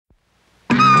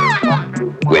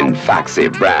When Foxy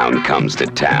Brown comes to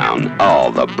town,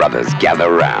 all the brothers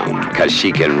gather round, 'cause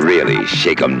she can really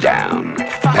shake 'em down.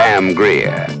 Pam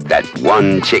Grier, that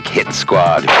one chick hit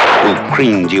squad who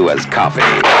creamed you as coffee,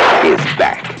 is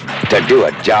back to do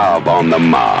a job on the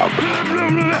mob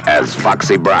as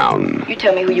Foxy Brown. You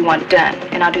tell me who you want done,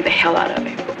 and I'll do the hell out of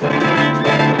it.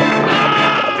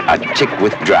 A chick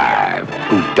with drive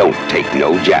who don't take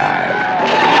no jive.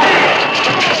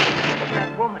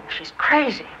 That woman, she's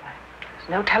crazy. There's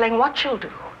no telling what she'll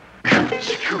do.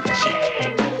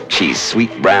 She's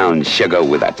sweet brown sugar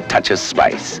with a touch of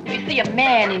spice. If you see a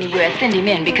man anywhere, send him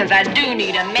in, because I do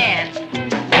need a man.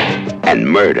 And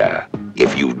murder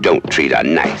if you don't treat her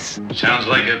nice. Sounds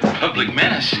like a public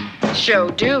menace. Sure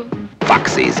do.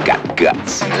 Foxy's got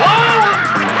guts.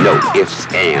 No ifs,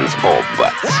 ands, or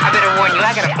buts. I better warn you,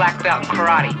 I got a black belt in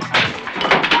karate.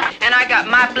 And I got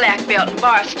my black belt in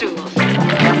bar stools.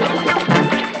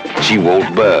 She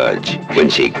won't budge when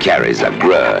she carries a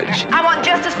grudge. I want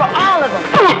justice for all of them,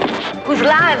 whose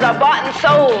lives are bought and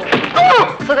sold,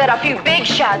 so that a few big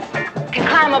shots can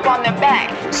climb up on their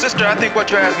backs. Sister, I think what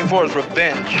you're asking for is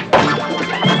revenge.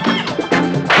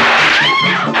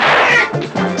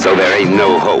 So there ain't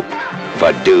no hope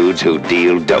for dudes who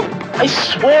deal dope. I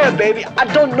swear, baby, I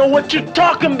don't know what you're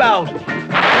talking about.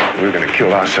 We're gonna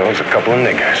kill ourselves a couple of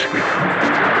niggas.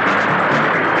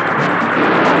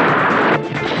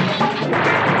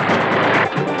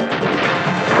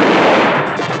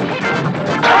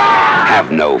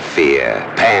 Have no fear,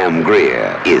 Pam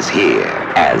Grier is here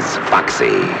as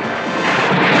Foxy.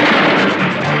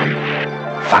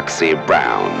 Foxy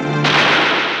Brown.